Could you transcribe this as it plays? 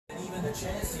even a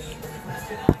chance to eat.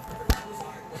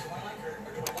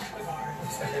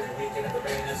 Spend every weekend at the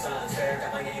Renaissance Fair.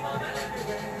 Got my name on my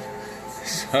underwear.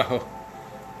 So,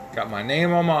 got my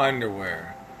name on my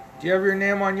underwear. Do you have your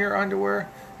name on your underwear?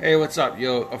 Hey, what's up?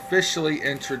 Yo, officially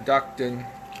introducing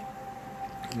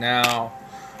now.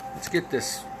 Let's get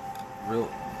this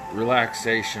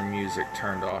relaxation music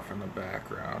turned off in the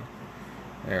background.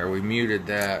 There, we muted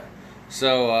that.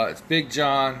 So, it's Big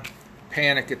John.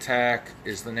 Panic Attack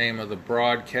is the name of the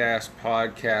broadcast,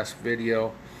 podcast,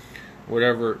 video,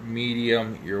 whatever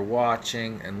medium you're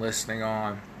watching and listening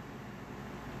on.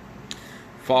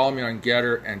 Follow me on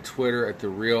Getter and Twitter at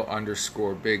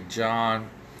 @thereal_Big John.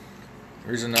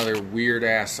 Here's another Weird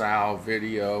Ass Owl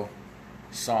video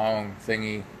song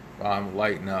thingy while I'm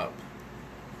lighting up.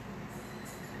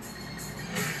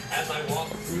 As I walk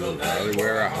through the valley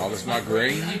where I harvest my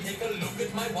grain, I take a look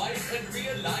at my wife and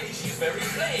realize she's very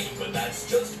plain. But that's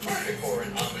just perfect for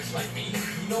an Amish like me.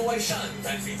 You know I shun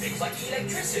fancy things like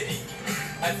electricity.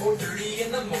 At 4:30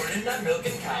 in the morning I'm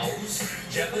milking cows.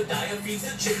 Jebediah feeds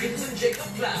the chickens and Jacob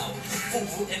plows.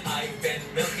 Fool, and I've been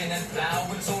milking and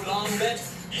plowing so long that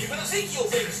even Ezekiel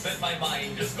thinks that my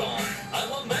mind is gone.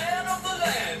 I'm a man of the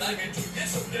land, I'm into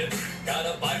discipline. Got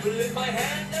a Bible in my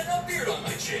hand and a beard on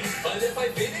my chin. But if I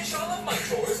finish all of my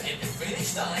chores and you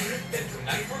finish thine, then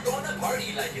tonight we're gonna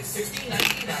party like it's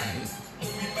 1699.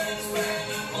 We've been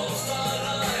spending most our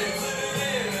lives living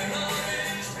in an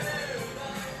Amish paradise.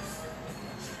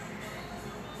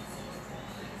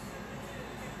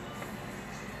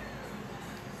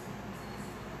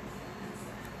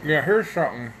 Yeah, here's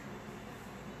something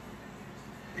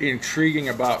intriguing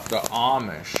about the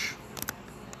Amish.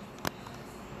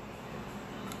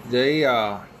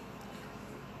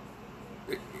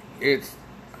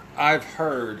 I've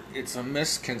heard it's a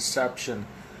misconception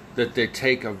that they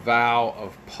take a vow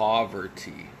of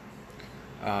poverty.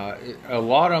 A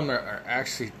lot of them are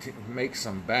actually make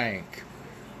some bank.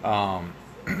 Now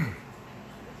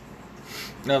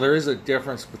there is a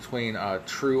difference between a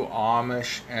true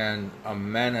Amish and a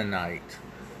Mennonite.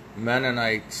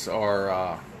 Mennonites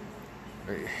are,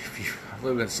 if you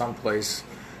live in some place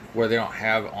where they don't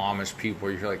have Amish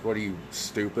people, you're like, what are you,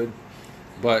 stupid?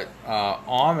 But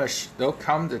Amish, they'll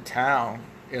come to town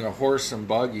in a horse and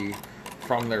buggy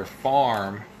from their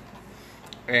farm,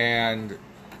 and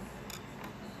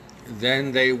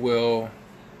then they will,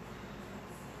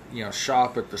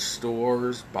 shop at the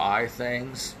stores, buy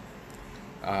things.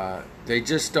 They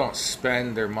just don't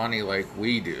spend their money like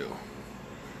we do.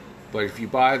 But if you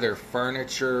buy their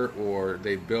furniture, or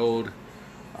they build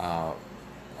a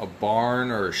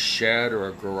barn or a shed or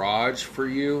a garage for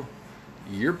you,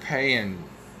 you're paying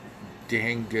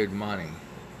dang good money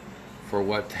for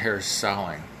what they're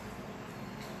selling.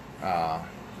 I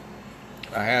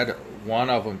had one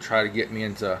of them try to get me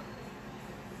into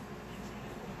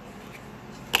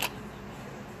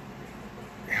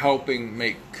helping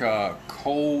make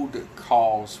cold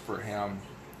calls for him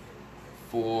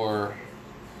for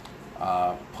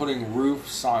putting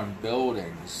roofs on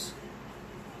buildings,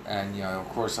 and of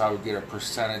course I would get a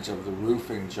percentage of the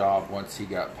roofing job once he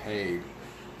got paid.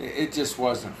 It just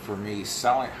wasn't for me.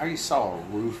 How do you sell a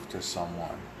roof to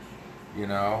someone,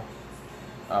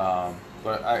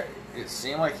 but it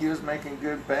seemed like he was making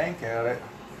good bank at it.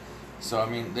 So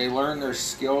they learn their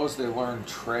skills, they learn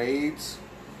trades.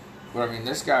 But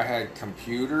this guy had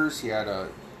computers, he had a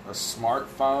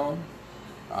smartphone.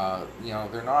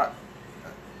 They're not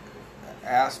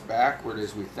ass backward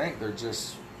as we think. They're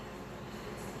just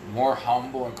more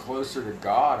humble and closer to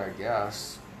God, I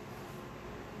guess.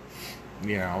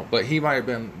 But he might have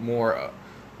been more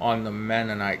on the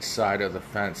Mennonite side of the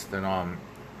fence than on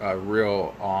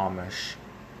real Amish.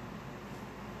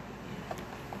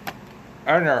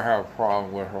 I never have a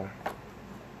problem with him.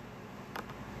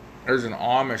 There's an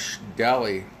Amish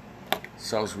deli,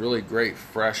 sells really great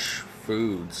fresh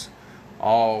foods,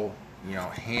 all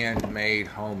handmade,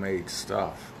 homemade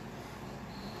stuff.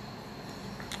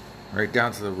 Right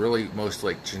down to the really most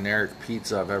generic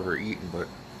pizza I've ever eaten, but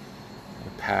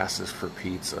it passes for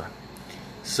pizza.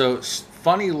 So,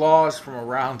 funny laws from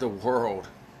around the world.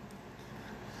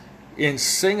 In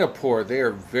Singapore, they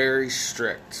are very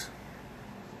strict.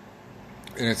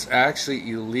 And it's actually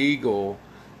illegal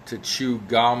to chew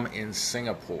gum in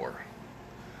Singapore.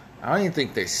 I don't even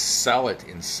think they sell it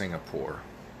in Singapore.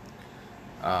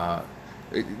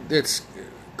 It's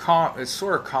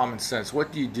sort of common sense.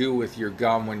 What do you do with your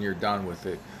gum when you're done with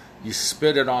it? You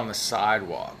spit it on the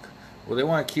sidewalk. Well, they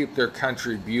want to keep their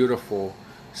country beautiful,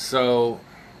 so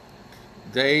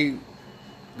they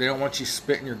don't want you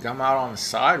spitting your gum out on the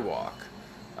sidewalk.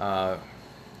 Let's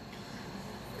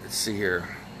see here.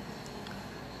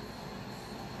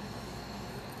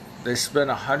 They spent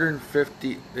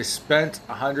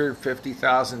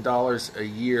 $150,000 a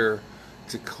year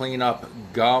to clean up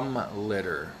gum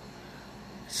litter.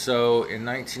 So in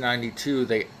 1992,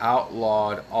 they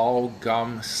outlawed all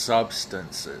gum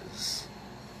substances.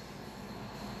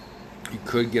 You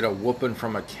could get a whooping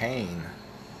from a cane.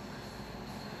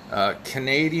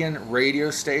 Canadian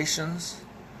radio stations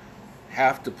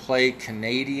have to play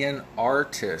Canadian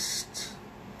artists.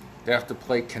 They have to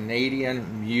play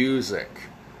Canadian music.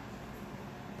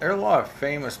 There are a lot of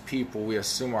famous people we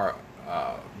assume are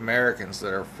Americans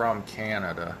that are from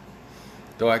Canada.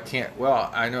 Though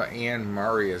I know Anne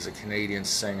Murray is a Canadian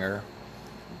singer.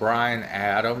 Bryan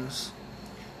Adams.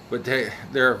 But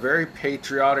they're a very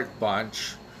patriotic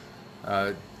bunch.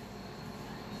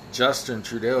 Justin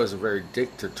Trudeau is a very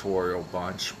dictatorial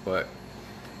bunch, but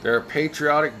they're a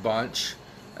patriotic bunch,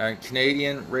 and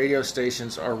Canadian radio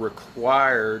stations are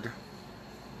required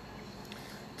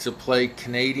to play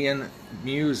Canadian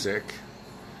music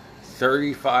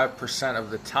 35% of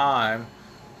the time,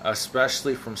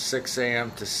 especially from 6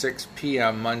 a.m. to 6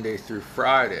 p.m. Monday through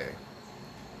Friday.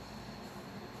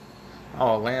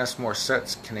 Oh, Alanis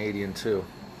Morissette's Canadian too.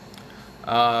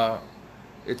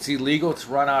 It's illegal to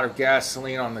run out of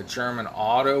gasoline on the German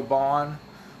Autobahn.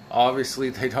 Obviously,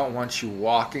 they don't want you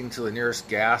walking to the nearest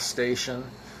gas station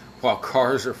while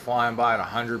cars are flying by at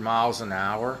 100 miles an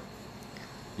hour.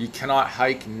 You cannot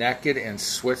hike naked in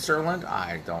Switzerland.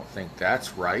 I don't think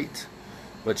that's right.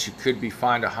 But you could be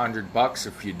fined $100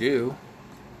 if you do.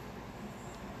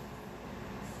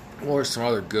 Or some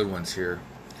other good ones here.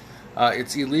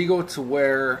 It's illegal to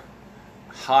wear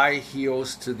high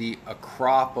heels to the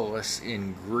Acropolis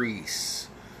in Greece.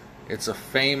 It's a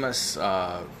famous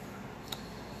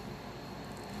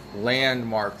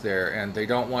landmark there, and they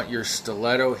don't want your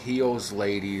stiletto heels,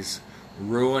 ladies,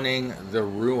 ruining the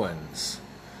ruins.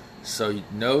 So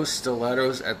no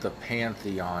stilettos at the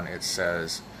Pantheon, it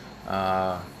says.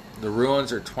 The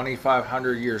ruins are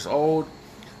 2,500 years old,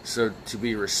 so to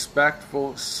be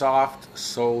respectful,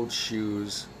 soft-soled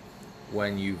shoes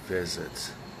when you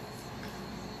visit.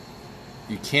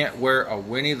 You can't wear a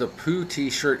Winnie the Pooh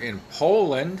t-shirt in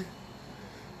Poland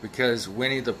because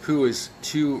Winnie the Pooh is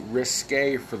too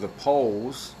risque for the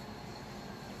Poles.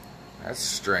 That's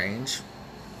strange.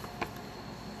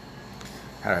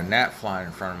 Had a gnat flying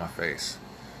in front of my face.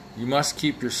 You must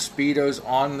keep your Speedos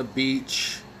on the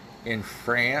beach in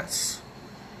France.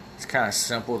 It's kind of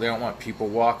simple. They don't want people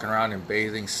walking around in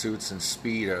bathing suits and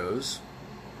Speedos.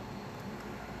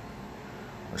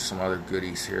 There's some other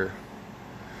goodies here.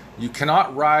 You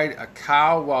cannot ride a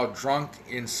cow while drunk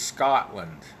in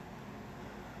Scotland.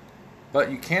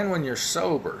 But you can when you're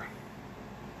sober.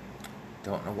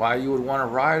 Don't know why you would want to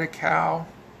ride a cow,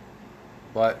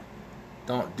 but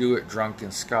don't do it drunk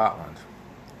in Scotland.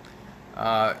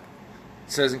 It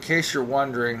says, in case you're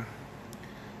wondering,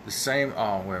 the same...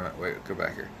 Oh, wait, go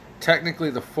back here. Technically,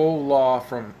 the full law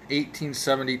from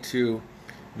 1872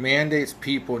 mandates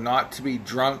people not to be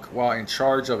drunk while in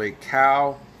charge of a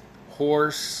cow,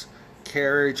 horse,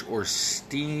 carriage, or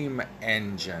steam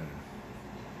engine.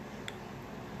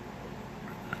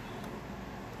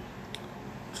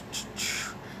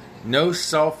 No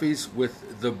selfies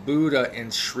with the Buddha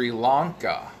in Sri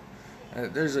Lanka.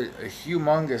 There's a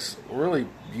humongous, really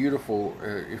beautiful,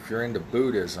 if you're into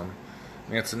Buddhism.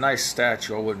 I mean, it's a nice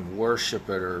statue. I wouldn't worship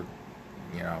it or,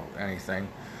 anything.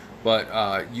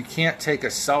 But you can't take a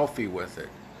selfie with it.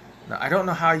 Now, I don't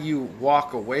know how you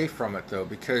walk away from it, though,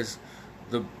 because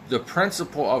the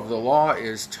principle of the law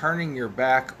is turning your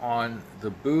back on the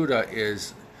Buddha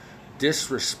is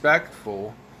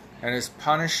disrespectful and is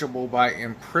punishable by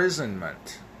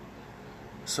imprisonment.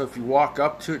 So if you walk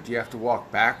up to it, do you have to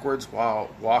walk backwards while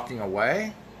walking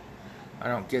away? I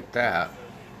don't get that.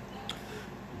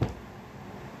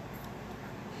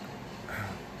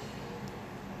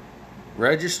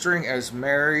 Registering as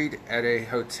married at a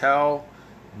hotel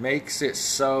makes it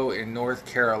so in North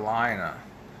Carolina.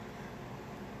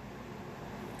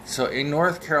 So in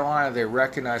North Carolina, they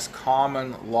recognize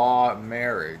common law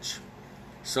marriage.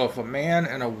 So if a man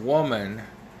and a woman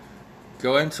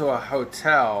go into a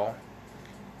hotel,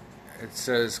 it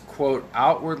says, quote,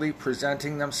 outwardly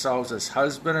presenting themselves as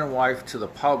husband and wife to the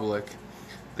public,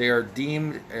 they are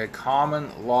deemed a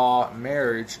common law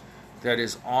marriage that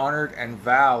is honored and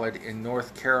valid in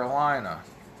North Carolina.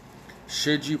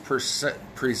 Should you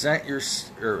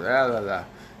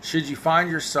should you find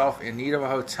yourself in need of a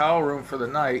hotel room for the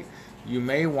night, you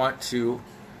may want to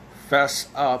fess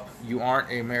up you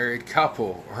aren't a married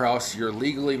couple, or else you're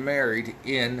legally married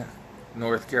in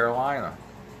North Carolina.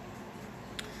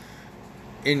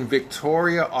 In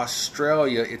Victoria,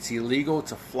 Australia, it's illegal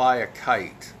to fly a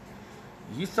kite.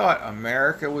 You thought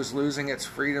America was losing its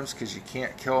freedoms because you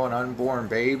can't kill an unborn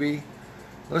baby?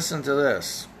 Listen to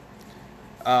this.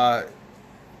 It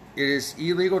is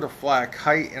illegal to fly a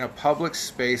kite in a public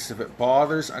space if it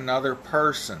bothers another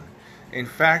person. In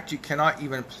fact, you cannot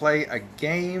even play a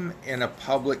game in a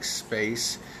public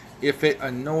space if it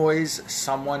annoys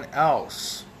someone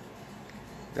else.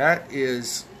 That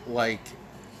is like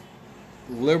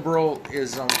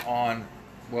liberalism on,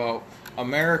 well,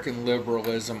 American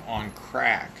liberalism on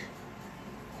crack.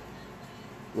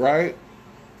 Right?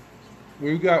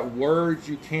 We've got words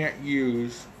you can't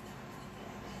use,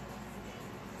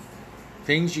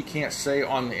 things you can't say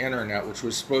on the internet, which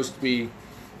was supposed to be,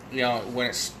 you know, when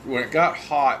it got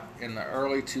hot in the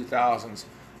early 2000s,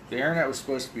 the internet was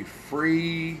supposed to be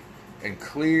free and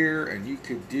clear, and you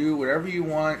could do whatever you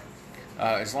want,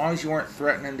 as long as you weren't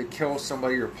threatening to kill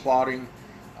somebody or plotting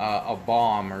a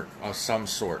bomb or of some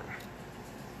sort.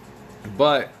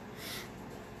 But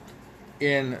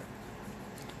in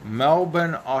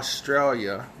Melbourne,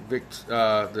 Australia,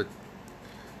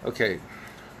 okay,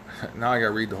 now I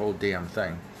gotta read the whole damn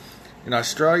thing. In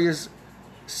Australia's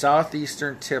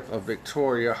southeastern tip of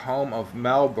Victoria, home of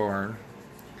Melbourne,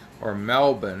 or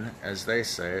Melbourne as they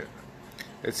say it,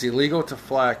 it's illegal to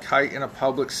fly a kite in a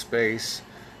public space.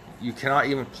 You cannot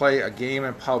even play a game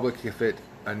in public if it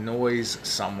annoys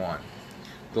someone.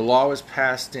 The law was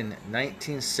passed in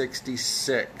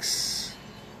 1966.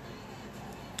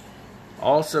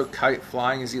 Also, kite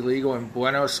flying is illegal in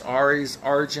Buenos Aires,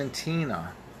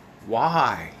 Argentina.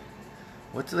 Why?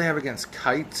 What do they have against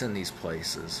kites in these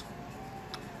places?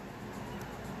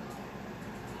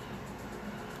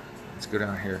 Let's go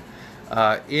down here.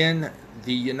 In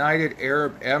the United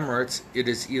Arab Emirates, it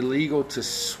is illegal to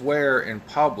swear in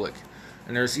public.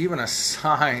 And there's even a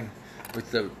sign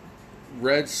with the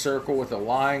red circle with a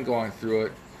line going through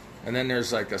it, and then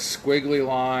there's like a squiggly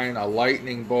line, a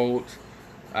lightning bolt,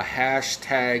 a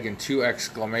hashtag, and 2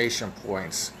 exclamation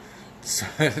points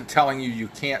telling you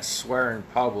can't swear in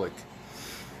public.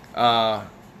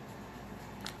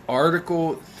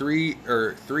 Article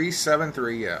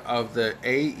 373 of the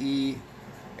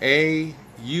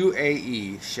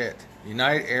UAE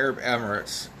United Arab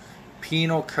Emirates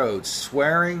Penal Code.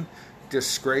 Swearing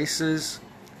disgraces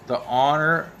the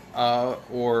honor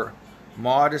or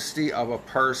modesty of a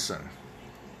person.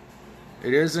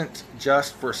 It isn't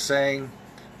just for saying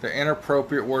the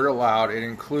inappropriate word aloud. It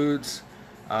includes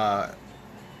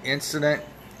indecent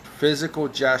physical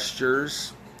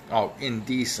gestures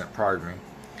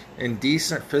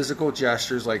physical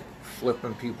gestures like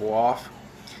flipping people off,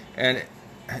 and it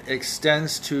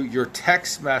extends to your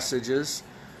text messages,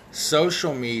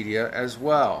 social media as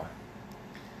well.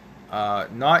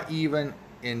 Not even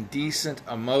indecent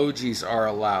emojis are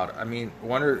allowed. I mean,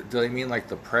 do they mean like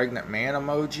the pregnant man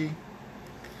emoji?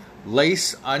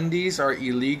 Lace undies are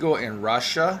illegal in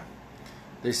Russia.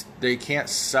 They can't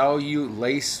sell you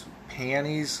lace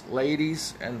panties,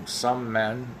 ladies, and some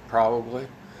men probably.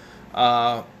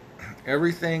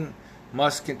 Everything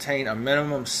must contain a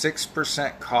minimum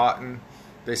 6% cotton.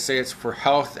 They say it's for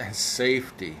health and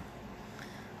safety.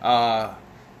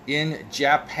 In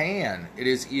Japan, it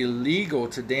is illegal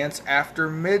to dance after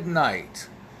midnight.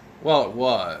 Well, it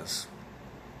was.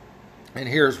 And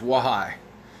here's why.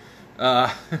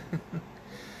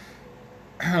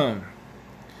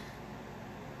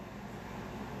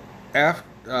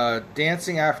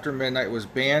 Dancing after midnight was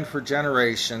banned for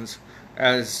generations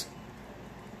as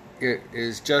it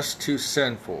is just too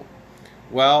sinful.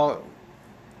 Well,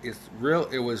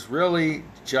 it was really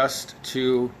just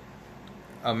too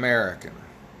American.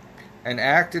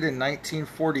 Enacted in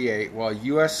 1948 while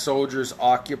U.S. soldiers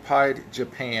occupied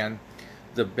Japan,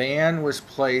 the ban was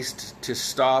placed to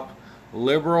stop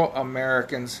liberal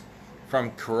Americans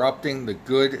from corrupting the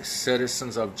good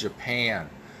citizens of Japan.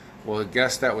 Well, I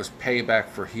guess that was payback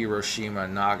for Hiroshima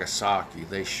and Nagasaki.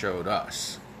 They showed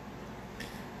us.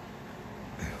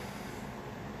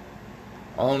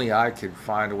 Only I could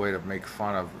find a way to make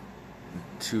fun of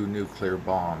 2 nuclear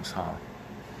bombs, huh?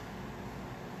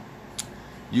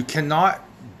 You cannot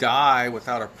die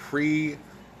without a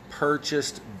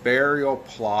pre-purchased burial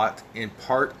plot in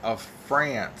part of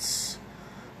France.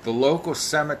 The local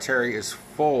cemetery is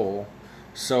full,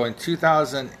 so in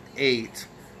 2008,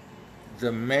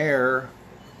 the mayor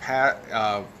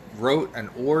wrote an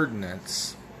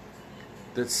ordinance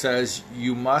that says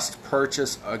you must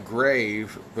purchase a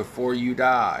grave before you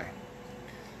die.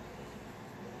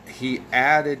 He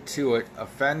added to it,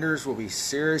 offenders will be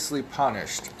seriously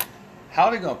punished. How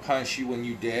are they going to punish you when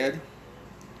you dead?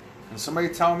 Can somebody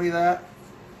tell me that?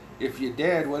 If you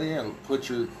dead, what are you going to put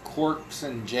your corpse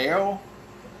in jail?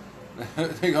 They're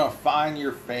going to fine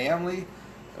your family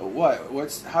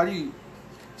How do you,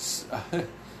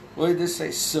 what did this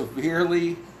say?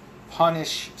 Severely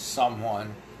punish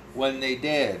someone when they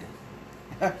did.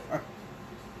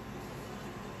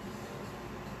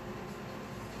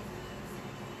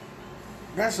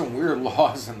 Got some weird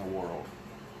laws in the world.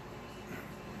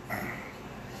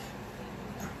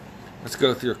 Let's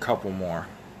go through a couple more.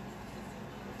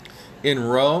 In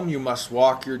Rome, you must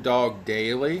walk your dog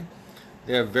daily.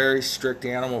 They have very strict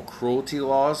animal cruelty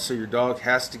laws, so your dog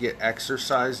has to get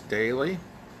exercise daily.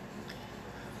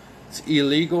 It's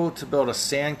illegal to build a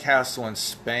sandcastle in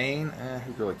Spain.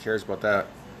 Who really cares about that?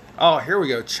 Oh, here we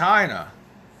go. China.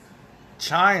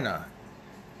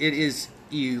 It is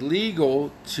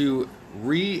illegal to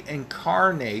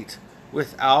reincarnate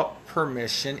without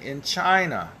permission in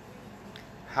China.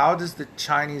 How does the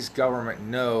Chinese government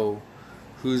know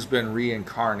who's been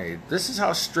reincarnated? This is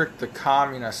how strict the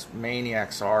communist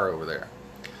maniacs are over there.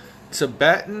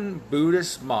 Tibetan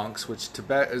Buddhist monks, which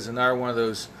Tibet is another one of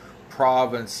those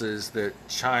provinces that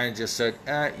China just said,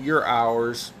 you're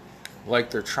ours, like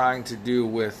they're trying to do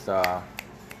with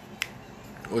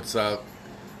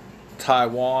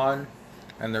Taiwan,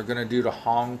 and they're going to do to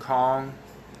Hong Kong.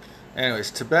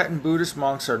 Anyways, Tibetan Buddhist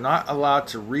monks are not allowed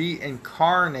to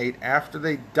reincarnate after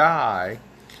they die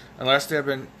unless they have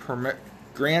been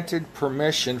granted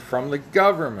permission from the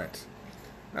government.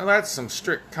 Now that's some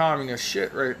strict communist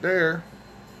shit right there.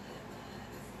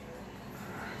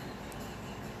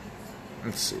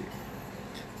 Let's see.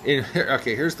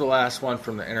 Okay, here's the last one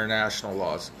from the international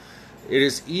laws. It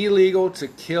is illegal to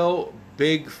kill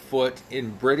Bigfoot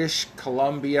in British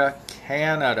Columbia,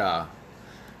 Canada.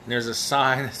 And there's a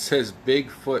sign that says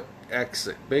Bigfoot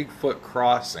exit, Bigfoot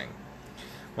crossing.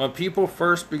 When people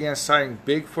first began sighting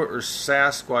Bigfoot or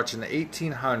Sasquatch in the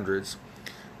 1800s,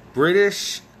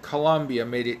 British Columbia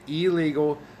made it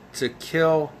illegal to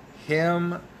kill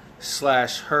him/her/it.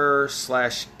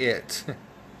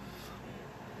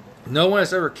 No one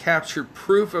has ever captured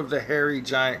proof of the hairy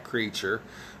giant creature,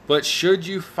 but should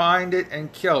you find it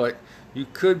and kill it, you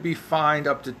could be fined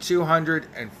up to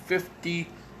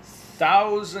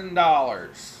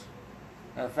 $250,000.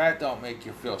 Now, if that don't make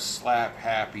you feel slap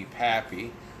happy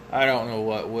pappy, I don't know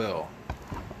what will.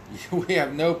 We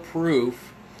have no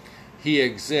proof he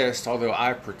exists, although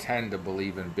I pretend to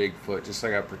believe in Bigfoot, just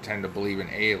like I pretend to believe in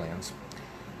aliens.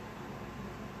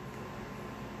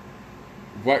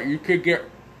 But you could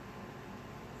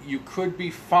be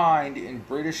fined in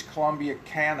British Columbia,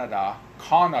 Canada,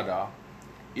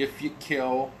 if you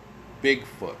kill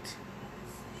Bigfoot.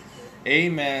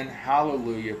 Amen.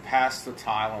 Hallelujah. Pass the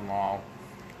Tylenol.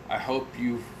 I hope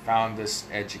you found this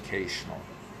educational.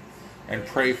 And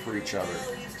pray for each other.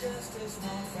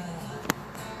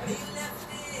 This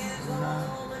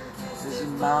is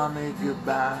mommy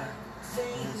goodbye.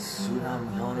 Soon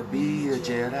I'm gonna be a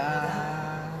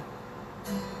Jedi.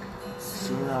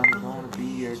 Soon I'm gonna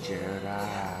be a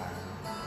Jedi.